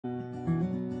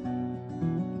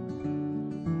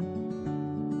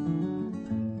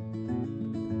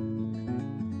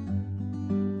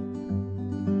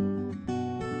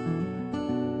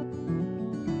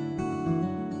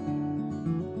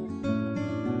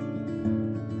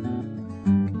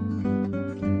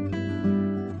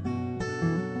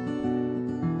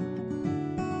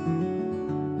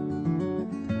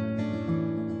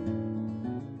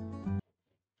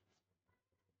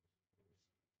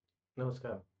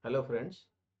Hello friends,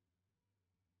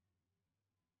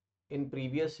 in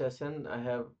previous session I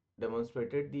have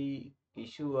demonstrated the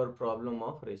issue or problem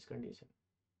of race condition.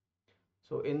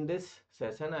 So in this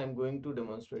session I am going to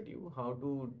demonstrate you how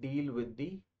to deal with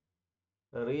the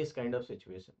race kind of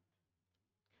situation.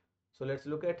 So let's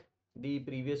look at the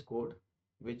previous code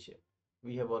which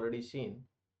we have already seen.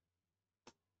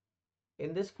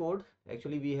 In this code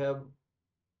actually we have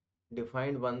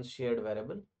defined one shared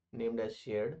variable named as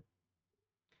shared,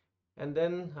 and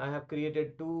then I have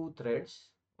created two threads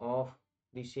of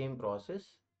the same process,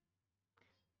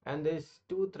 and these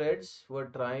two threads were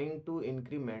trying to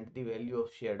increment the value of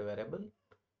shared variable,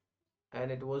 and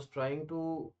it was trying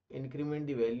to increment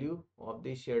the value of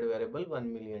the shared variable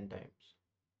 1 million times.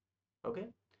 Okay,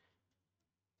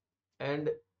 and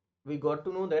we got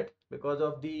to know that because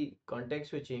of the context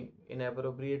switching,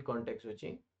 inappropriate context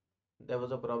switching, there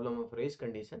was a problem of race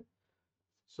condition.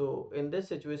 So in this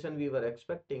situation we were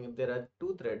expecting, if there are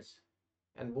two threads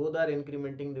and both are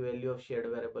incrementing the value of shared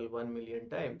variable 1 million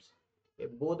times, if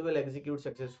both will execute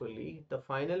successfully, the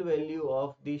final value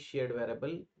of the shared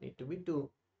variable need to be 2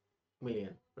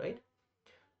 million, right?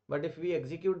 But if we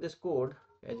execute this code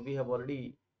as we have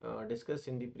already discussed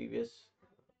in the previous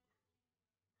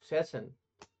session,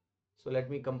 so let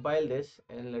me compile this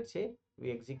and let's say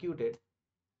we execute it.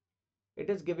 It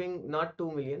is giving not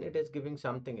 2 million, it is giving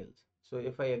something else. So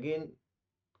if I again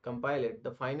compile it,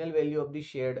 the final value of the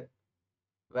shared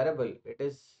variable, it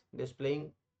is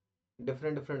displaying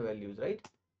different values, right?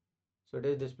 So it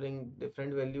is displaying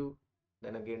different value,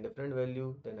 then again different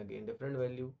value, then again different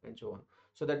value, and so on.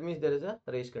 So that means there is a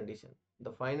race condition.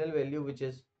 The final value which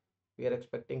is we are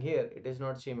expecting here, it is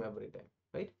not same every time,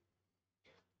 right?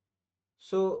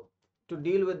 So to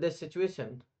deal with this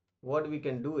situation, what we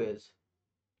can do is,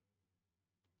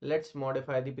 let's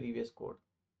modify the previous code.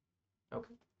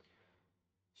 Okay,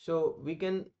 so we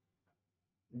can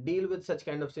deal with such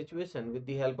kind of situation with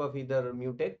the help of either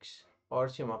mutex or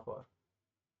semaphore.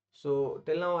 So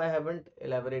till now I haven't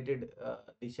elaborated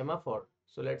the semaphore.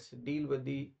 So let's deal with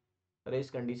the race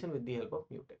condition with the help of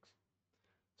mutex.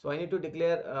 So I need to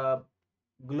declare a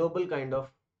global kind of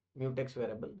mutex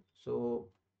variable. So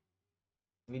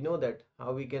we know that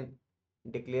how we can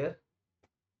declare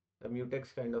a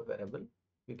mutex kind of variable.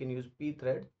 We can use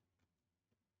pthread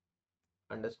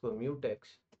underscore mutex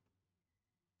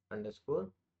underscore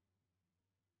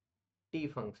t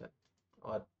function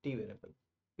or t variable.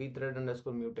 Pthread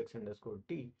underscore mutex underscore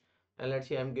t, and let's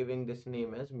say I'm giving this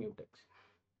name as mutex.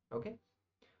 Okay,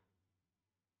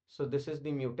 so this is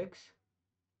the mutex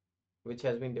which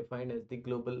has been defined as the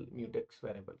global mutex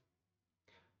variable.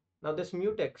 Now this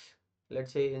mutex,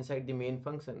 let's say inside the main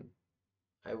function,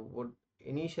 I would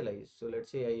initialize. So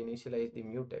let's say I initialize the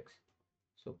mutex.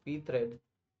 So pthread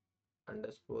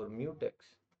underscore mutex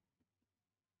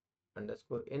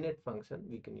underscore init function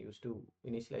we can use to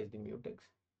initialize the mutex.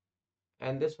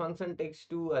 And this function takes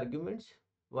two arguments.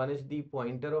 One is the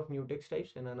pointer of mutex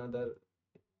types and another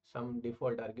some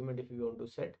default argument if you want to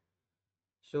set.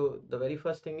 So the very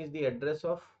first thing is the address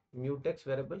of mutex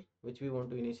variable which we want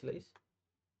to initialize,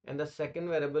 and the second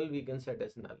variable we can set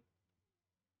as null.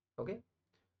 Okay,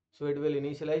 so it will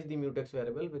initialize the mutex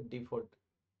variable with default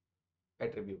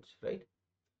attributes, right?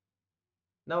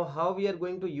 Now how we are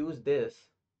going to use this?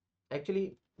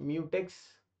 Actually mutex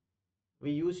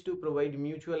we use to provide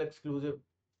mutual exclusive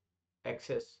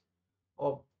access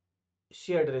of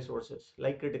shared resources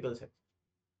like critical sector.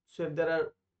 So if there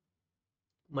are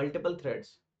multiple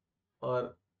threads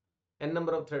or n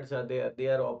number of threads are there, they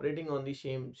are operating on the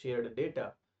same shared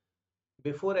data.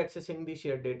 Before accessing the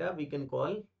shared data, we can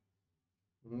call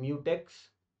mutex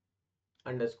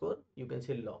underscore, you can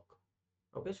say lock.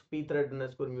 Okay, so pthread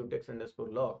underscore mutex underscore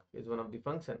lock is one of the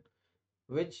function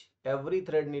which every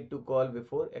thread need to call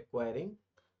before acquiring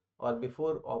or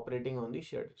before operating on the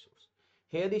shared resource.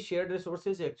 Here the shared resource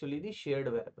is actually the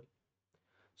shared variable.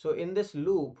 So in this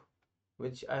loop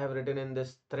which I have written in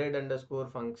this thread underscore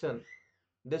function,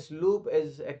 this loop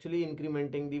is actually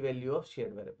incrementing the value of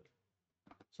shared variable.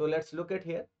 So let's look at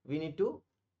here. We need to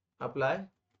apply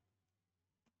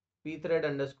pthread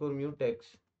underscore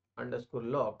mutex underscore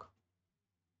lock.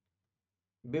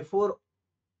 Before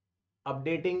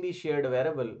updating the shared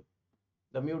variable,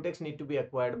 the mutex need to be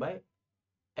acquired by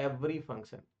every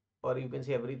function, or you can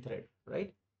say every thread,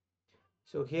 right?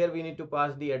 So here we need to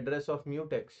pass the address of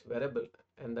mutex variable,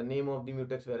 and the name of the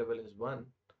mutex variable is one,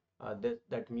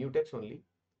 that mutex only,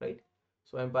 right?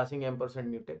 So I'm passing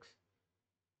ampersand mutex,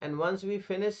 and once we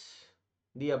finish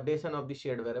the updation of the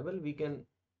shared variable, we can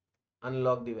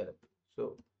unlock the variable.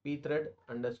 So pthread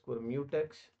underscore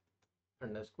mutex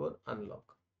underscore unlock.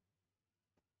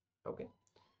 Okay,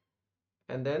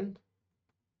 and then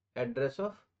address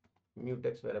of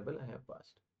mutex variable I have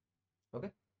passed.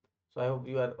 Okay, so I hope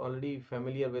you are already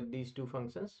familiar with these two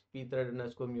functions, pthread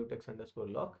underscore mutex underscore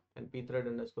lock and pthread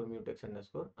underscore mutex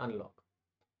underscore unlock.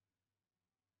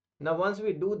 Now once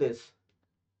we do this,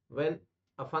 when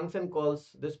a function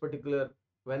calls this particular,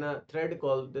 when a thread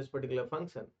calls this particular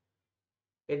function,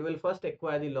 it will first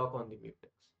acquire the lock on the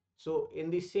mutex. So in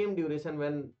the same duration,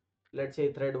 when let's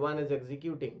say thread 1 is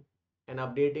executing and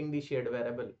updating the shared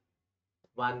variable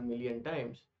 1 million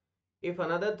times, if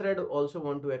another thread also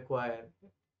want to acquire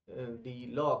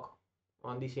the lock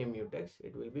on the same mutex,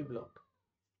 it will be blocked.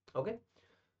 Okay,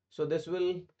 so this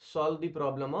will solve the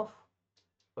problem of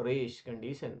race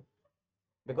condition,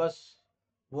 because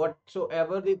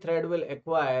whatsoever the thread will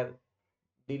acquire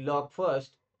the lock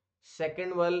first,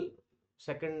 second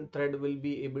thread will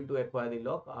be able to acquire the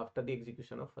lock after the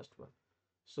execution of first one.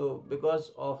 So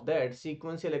because of that,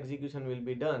 sequential execution will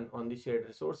be done on the shared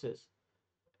resources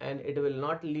and it will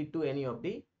not lead to any of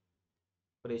the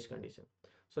race condition.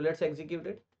 So let's execute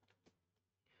it.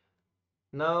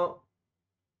 Now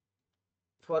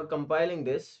for compiling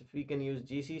this, we can use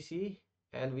GCC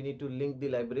and we need to link the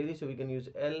library, so we can use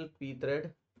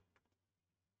lpthread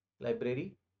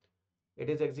library. It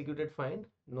is executed fine,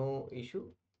 no issue,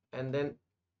 and then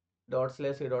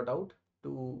 /a.out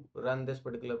to run this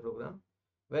particular program.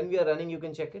 When we are running, you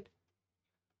can check it.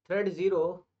 Thread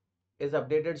 0 is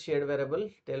updated shared variable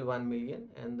till 1 million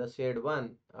and the shared 1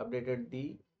 updated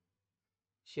the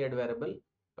shared variable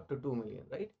up to 2 million,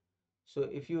 right? So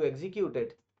if you execute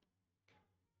it,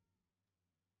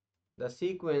 the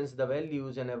sequence, the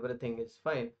values and everything is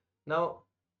fine. Now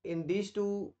in these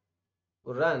two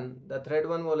run, the thread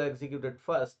 1 will execute it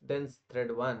first, then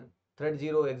thread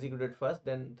 0 executed first,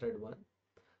 then thread 1.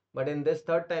 But in this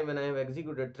third time, when I have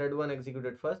executed, thread 1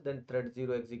 executed first, then thread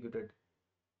 0 executed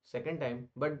second time,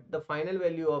 but the final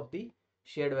value of the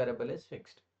shared variable is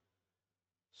fixed.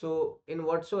 So in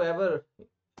whatsoever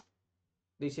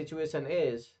the situation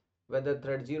is, whether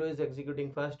thread 0 is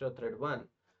executing first or thread 1,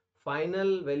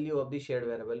 final value of the shared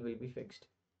variable will be fixed,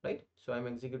 right? So I'm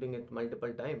executing it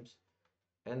multiple times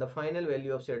and the final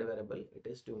value of shared variable, it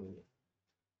is 2 million.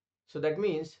 So that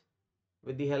means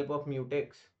with the help of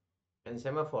mutex and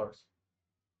semaphores,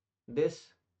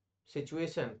 this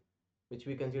situation which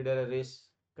we consider a race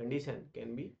condition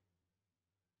can be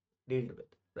dealt with,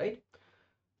 right?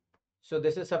 So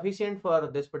this is sufficient for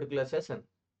this particular session,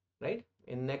 right?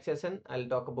 In next session, I'll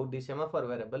talk about the semaphore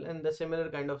variable and the similar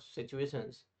kind of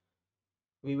situations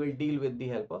we will deal with the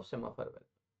help of semaphore variable,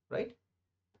 right?